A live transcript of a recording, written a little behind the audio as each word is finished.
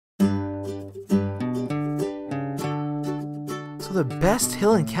So the best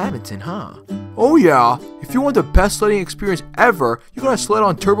hill in Cabinton, huh? Oh yeah, if you want the best sledding experience ever, you gotta sled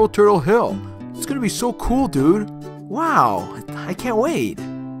on Turbo Turtle Hill. It's gonna be so cool, dude. Wow, I can't wait.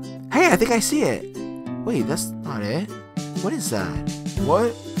 Hey, I think I see it. Wait, that's not it. What is that?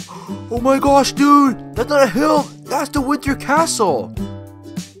 What? Oh my gosh, dude! That's not a hill! That's the Winter Castle!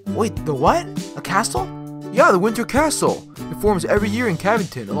 Wait, the what? A castle? Yeah, the Winter Castle. It forms every year in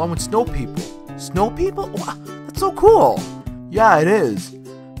Cabinton, along with snow people. Snow people? Wow, that's so cool! Yeah, it is.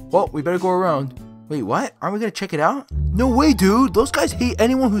 Well, we better go around. Wait, what? Aren't we gonna check it out? No way, dude! Those guys hate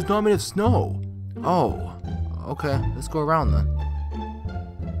anyone who's not made of snow. Oh, okay. Let's go around then.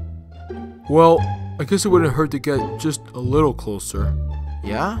 Well, I guess it wouldn't hurt to get just a little closer.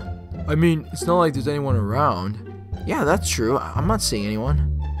 Yeah? I mean, it's not like there's anyone around. Yeah, that's true. I'm not seeing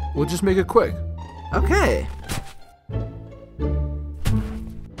anyone. We'll just make it quick. Okay.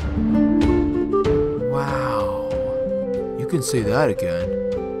 Wow. You can say that again.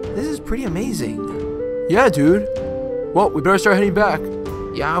 This is pretty amazing. Yeah, dude. Well, we better start heading back.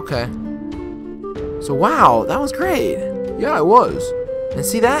 Yeah, okay. So wow, that was great. Yeah, it was. And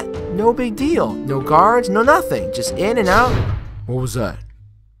see that? No big deal. No guards, no nothing. Just in and out. What was that?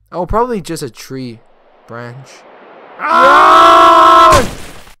 Oh, probably just a tree branch. Ah!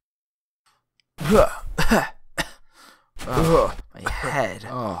 Oh, my head.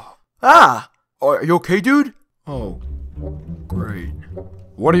 Oh. Ah! Are you okay, dude? Oh, great.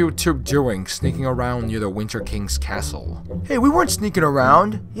 What are you two doing, sneaking around near the Winter King's castle? Hey, we weren't sneaking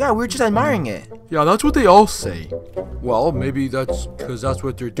around. Yeah, we were just admiring it. Yeah, that's what they all say. Well, maybe that's because that's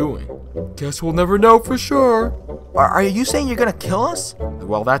what they're doing. Guess we'll never know for sure. Are you saying you're gonna kill us?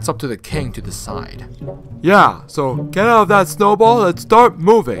 Well, that's up to the king to decide. Yeah, so get out of that snowball, let's start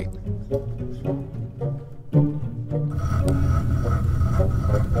moving.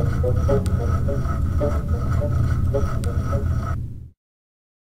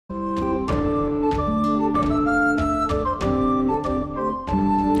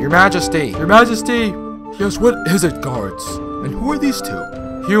 Your Majesty! Your Majesty! Yes, what is it, guards? And who are these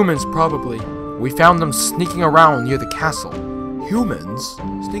two? Humans, probably. We found them sneaking around near the castle. Humans?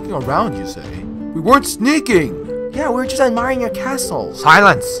 Sneaking around, you say? We weren't sneaking! Yeah, we were just admiring your castle.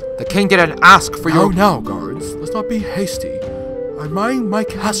 Silence! The king didn't ask for your— Now, guards. Let's not be hasty. Admiring my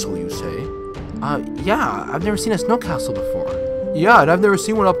castle, you say? Yeah, I've never seen a snow castle before. Yeah, and I've never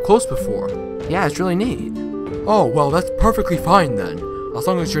seen one up close before. Yeah, it's really neat. Oh, well, that's perfectly fine then. As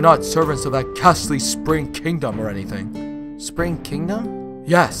long as you're not servants of that ghastly Spring Kingdom or anything. Spring Kingdom?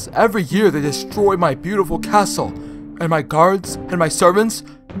 Yes, every year they destroy my beautiful castle, and my guards, and my servants,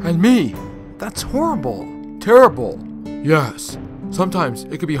 and me. That's horrible. Terrible. Yes, sometimes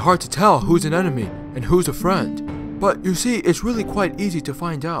it can be hard to tell who's an enemy and who's a friend. But you see, it's really quite easy to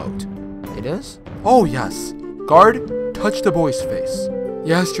find out. It is? Oh yes. Guard, touch the boy's face.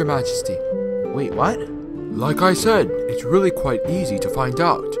 Yes, Your Majesty. Wait, what? Like I said, it's really quite easy to find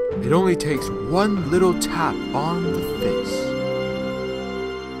out. It only takes one little tap on the face.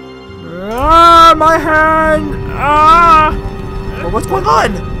 Ah, my hand! Ah! Well, what's going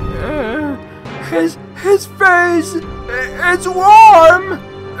on? His face! It's warm!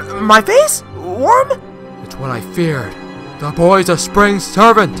 My face? Warm? It's what I feared. The boy's a spring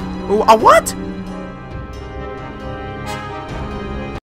servant. A what?